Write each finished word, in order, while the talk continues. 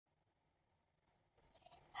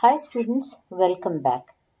Hi students, welcome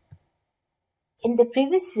back. In the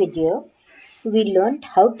previous video, we learned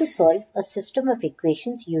how to solve a system of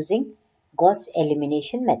equations using Gauss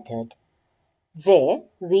elimination method, where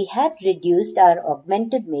we had reduced our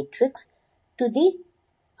augmented matrix to the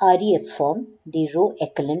REF form, the row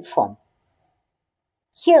echelon form.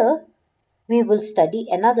 Here, we will study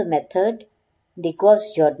another method, the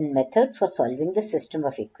Gauss-Jordan method for solving the system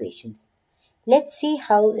of equations. Let's see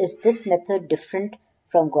how is this method different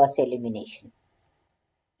from Gauss elimination.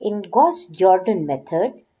 In Gauss-Jordan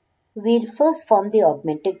method, we'll first form the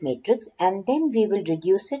augmented matrix and then we will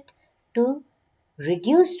reduce it to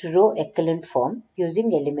reduced row echelon form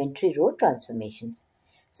using elementary row transformations.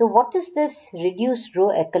 So what is this reduced row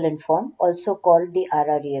echelon form, also called the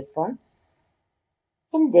RREF form?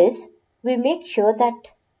 In this, we make sure that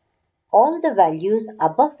all the values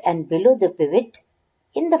above and below the pivot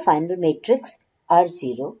in the final matrix are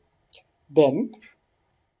 0. Then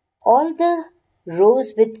all the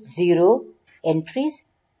rows with 0 entries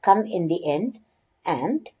come in the end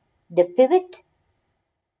and the pivot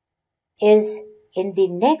is in the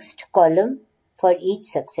next column for each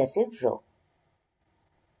successive row.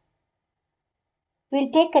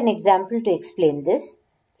 We'll take an example to explain this.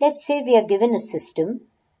 Let's say we are given a system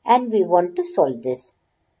and we want to solve this.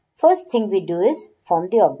 First thing we do is form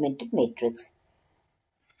the augmented matrix.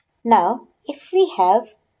 Now, if we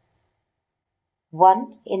have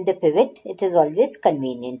 1 in the pivot, it is always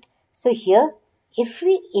convenient. So here, if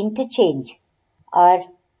we interchange our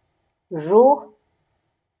row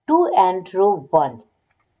 2 and row 1,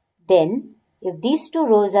 then if these two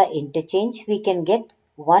rows are interchanged, we can get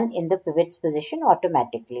 1 in the pivot's position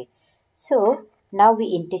automatically. So now we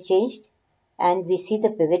interchanged and we see the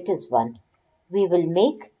pivot is 1. We will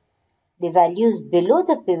make the values below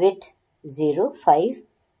the pivot 0, 5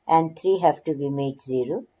 and 3 have to be made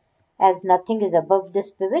 0. As nothing is above this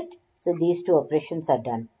pivot, so these two operations are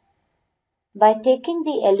done. By taking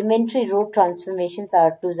the elementary row transformations,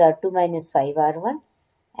 R2 is R2 minus 5 R1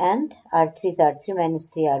 and R3 is R3 minus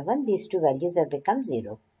 3 R1, these two values have become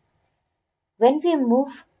 0. When we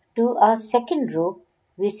move to our second row,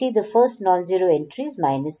 we see the first non-zero entry is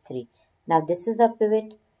minus 3. Now this is our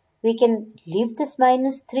pivot. We can leave this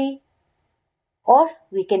minus 3 or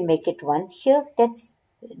we can make it 1. Here, let's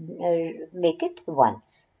make it 1.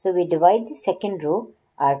 So we divide the second row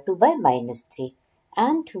R2 by minus 3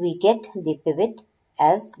 and we get the pivot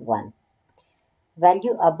as 1.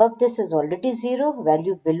 Value above this is already 0.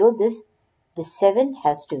 Value below this, the 7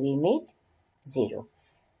 has to be made 0.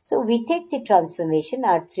 So we take the transformation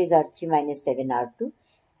R3 is R3 minus 7 R2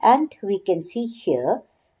 and we can see here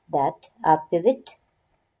that our pivot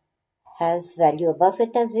has value above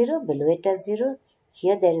it as 0, below it as 0.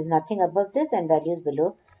 Here there is nothing above this and values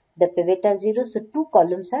below the pivot are 0. So two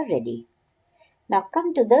columns are ready. Now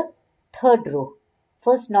come to the third row.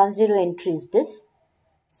 First non-zero entry is this.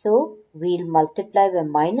 So we'll multiply by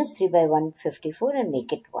minus 3 by 154 and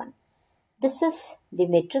make it 1. This is the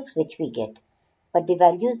matrix which we get. But the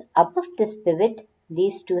values above this pivot,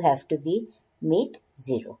 these two have to be made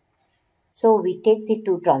 0. So we take the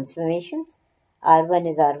two transformations. R1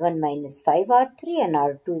 is R1 minus 5 R3 and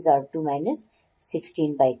R2 is R2 minus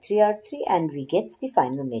 16 by 3 R3 and we get the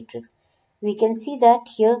final matrix. We can see that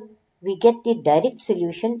here we get the direct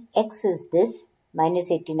solution. X is this, minus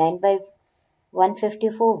 89 by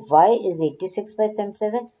 154, Y is 86 by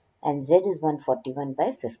 77 and Z is 141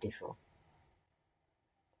 by 54.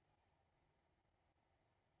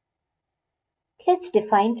 Let's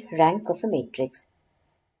define rank of a matrix.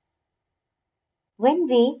 When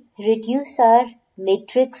we reduce our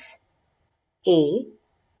matrix A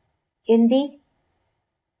in the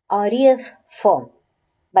REF form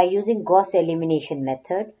by using Gauss elimination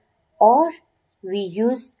method, or we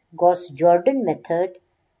use Gauss-Jordan method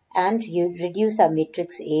and you reduce our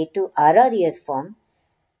matrix A to RREF form,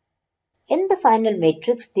 in the final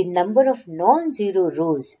matrix, the number of non-zero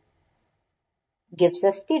rows gives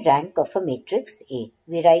us the rank of a matrix A.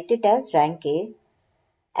 We write it as rank A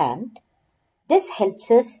and this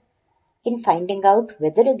helps us in finding out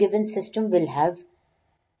whether a given system will have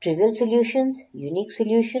trivial solutions, unique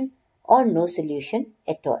solution, or no solution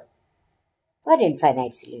at all, or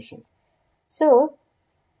infinite solutions. So,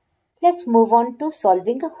 let's move on to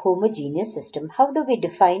solving a homogeneous system. How do we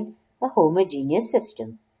define a homogeneous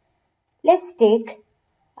system? Let's take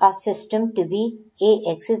our system to be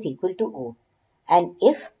AX is equal to O. And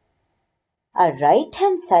if our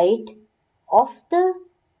right-hand side of the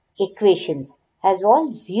equations has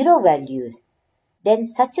all 0 values, then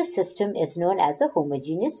such a system is known as a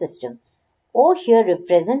homogeneous system. O here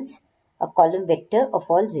represents a column vector of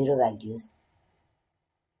all 0 values.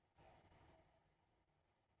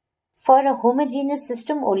 For a homogeneous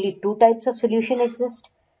system, only two types of solution exist.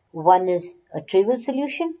 One is a trivial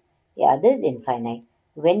solution, the other is infinite.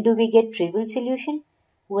 When do we get trivial solution?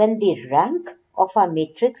 When the rank of our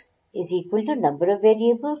matrix is equal to number of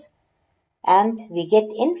variables, and we get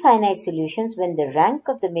infinite solutions when the rank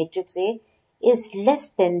of the matrix A is less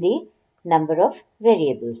than the number of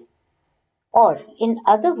variables. Or, in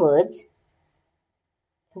other words,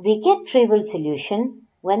 we get trivial solution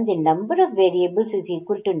when the number of variables is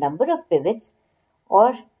equal to number of pivots,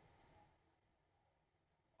 or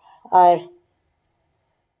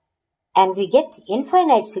and we get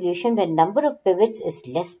infinite solution when number of pivots is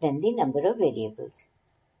less than the number of variables.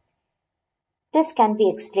 This can be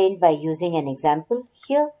explained by using an example.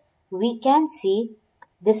 Here we can see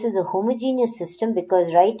this is a homogeneous system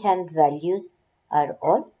because right-hand values are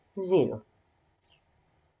all 0.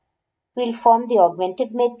 We'll form the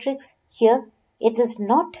augmented matrix. Here it is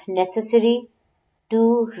not necessary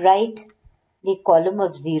to write the column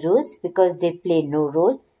of zeros because they play no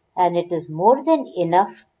role, and it is more than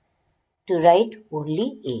enough to write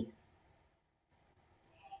only A.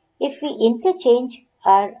 If we interchange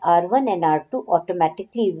our R1 and R2,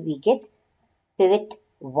 automatically we get pivot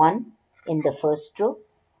 1 in the first row,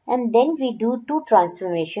 and then we do two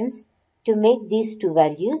transformations to make these two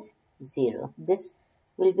values 0. This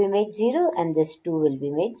will be made 0 and this 2 will be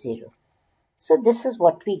made 0. So this is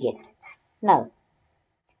what we get. Now,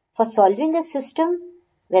 for solving a system,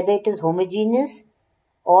 whether it is homogeneous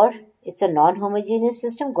or it's a non-homogeneous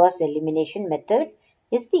system, Gauss elimination method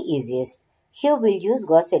is the easiest. Here we'll use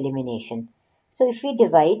Gauss elimination. So if we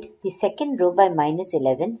divide the second row by minus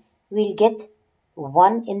 11, we'll get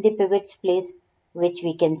 1 in the pivot's place, which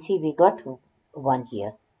we can see we got 1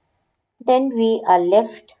 here. Then we are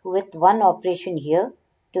left with one operation here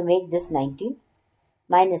to make this 19,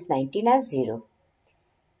 minus 19 as 0.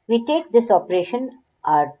 We take this operation,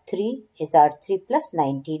 R3 is R3 plus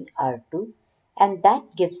 19 R2, and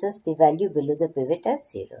that gives us the value below the pivot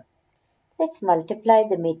as 0. Let's multiply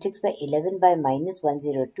the matrix by 11 by minus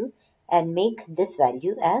 102 and make this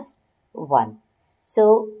value as 1.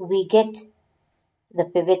 So we get the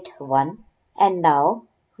pivot 1, and now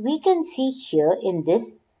we can see here in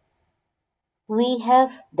this we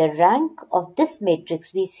have the rank of this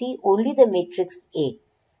matrix. We see only the matrix A.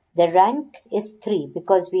 The rank is 3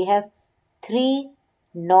 because we have 3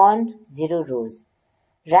 non-zero rows.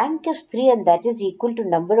 Rank is 3 and that is equal to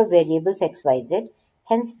number of variables x, y, z.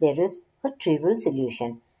 Hence there is a trivial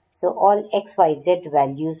solution. So all x, y, z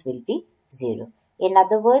values will be 0. In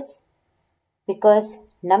other words, because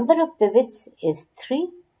number of pivots is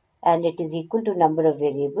 3 and it is equal to number of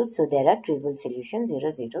variables, so there are trivial solutions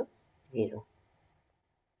 0, 0, 0.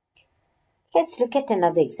 Let's look at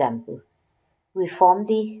another example. We form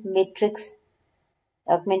the matrix,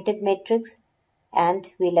 augmented matrix, and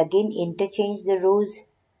we'll again interchange the rows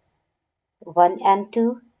 1 and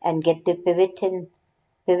 2 and get the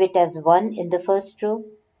pivot as 1 in the first row.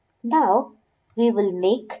 Now we will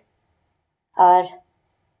make our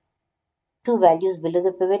two values below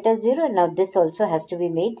the pivot as 0. Now this also has to be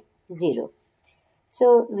made 0.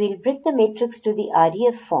 So we'll bring the matrix to the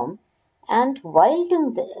REF form, and while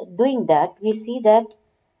doing that, we see that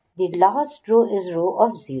the last row is row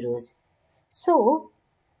of zeros. So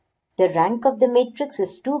the rank of the matrix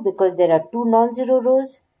is 2 because there are two non-zero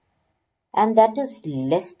rows, and that is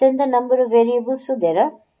less than the number of variables, so there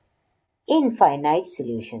are infinite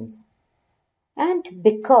solutions. And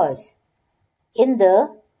because in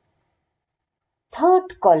the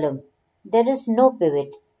third column there is no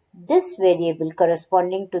pivot, this variable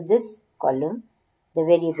corresponding to this column, the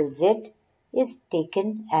variable z, is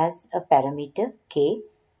taken as a parameter k,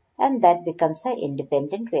 and that becomes our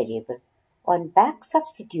independent variable. On back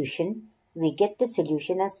substitution, we get the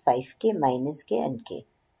solution as 5k minus k and k.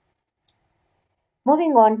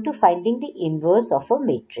 Moving on to finding the inverse of a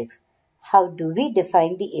matrix. How do we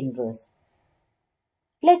define the inverse?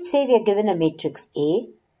 Let's say we are given a matrix A.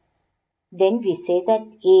 Then we say that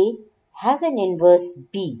A has an inverse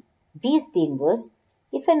B. B is the inverse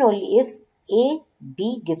if and only if A,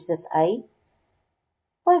 B gives us I,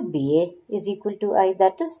 or BA is equal to I.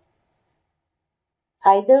 That is,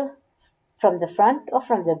 either from the front or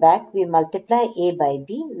from the back, we multiply A by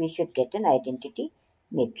B, we should get an identity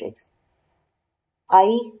matrix.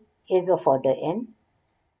 I is of order n.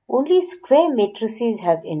 Only square matrices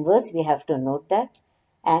have inverse, we have to note that.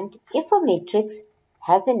 And if a matrix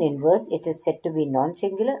has an inverse, it is said to be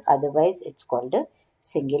non-singular, otherwise it's called a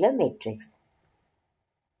singular matrix.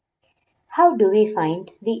 How do we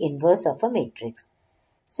find the inverse of a matrix?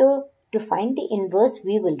 So, to find the inverse,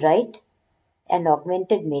 we will write an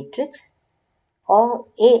augmented matrix or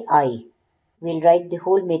AI. we'll write the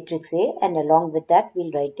whole matrix A, and along with that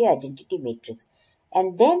we'll write the identity matrix.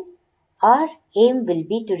 And then our aim will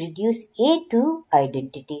be to reduce A to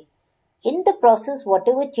identity. In the process,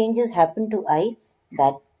 whatever changes happen to I,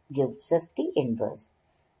 that gives us the inverse.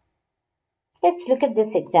 Let's look at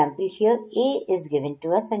this example here. A is given to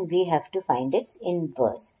us and we have to find its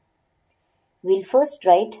inverse. We'll first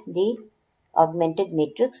write the augmented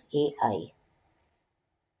matrix AI.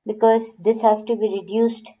 Because this has to be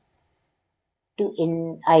reduced to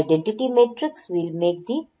in identity matrix, we'll make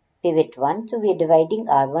the pivot 1. So we are dividing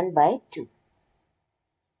R1 by 2.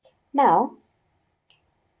 Now,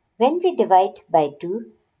 when we divide by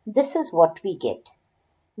 2, this is what we get.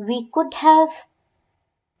 We could have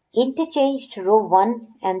interchanged row 1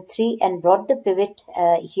 and 3 and brought the pivot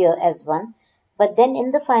here as 1. But then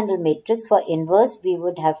in the final matrix for inverse, we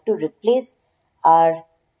would have to replace R3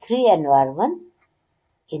 and R1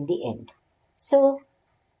 in the end. So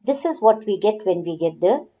this is what we get when we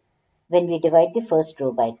divide the first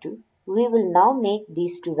row by 2. We will now make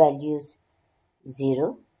these two values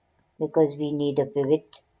 0 because we need a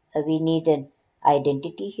pivot, we need an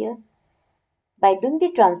identity here. By doing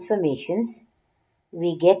the transformations,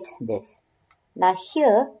 we get this. Now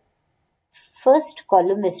here, first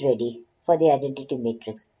column is ready for the identity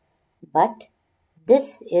matrix, but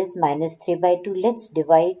this is minus 3 by 2. Let's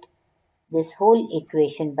divide this whole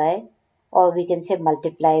equation by, or we can say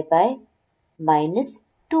multiply by minus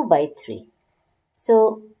 2 by 3.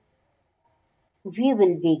 So we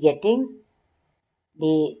will be getting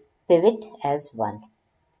the pivot as 1.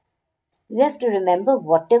 We have to remember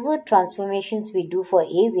whatever transformations we do for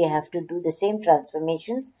A, we have to do the same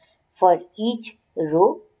transformations for each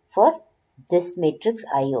row for this matrix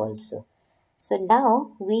I also. So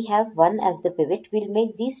now we have 1 as the pivot. We'll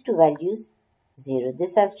make these two values 0.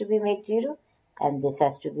 This has to be made 0 and this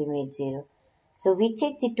has to be made 0. So we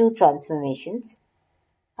take the two transformations.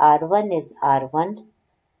 R1 is R1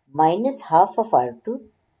 minus half of R2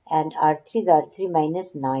 and R3 is R3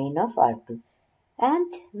 minus 9 of R2.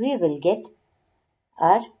 And we will get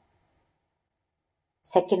our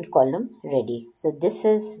second column ready. So this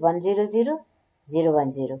is 1 0 0 0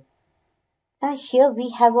 1 0. Now here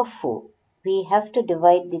we have a 4. We have to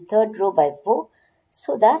divide the third row by 4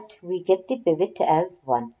 so that we get the pivot as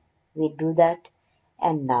 1. We do that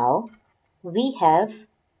and now we have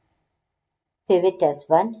pivot as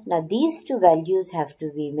 1. Now these two values have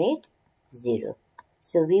to be made 0.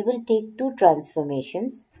 So we will take two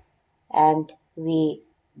transformations and we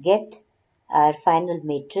get our final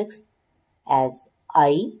matrix as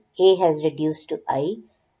I. A has reduced to I,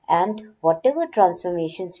 and whatever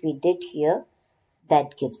transformations we did here,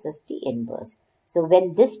 that gives us the inverse. So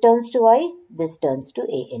when this turns to I, this turns to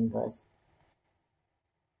A inverse.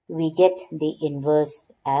 We get the inverse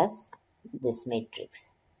as this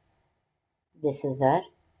matrix. This is our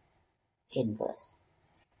inverse.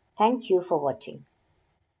 Thank you for watching.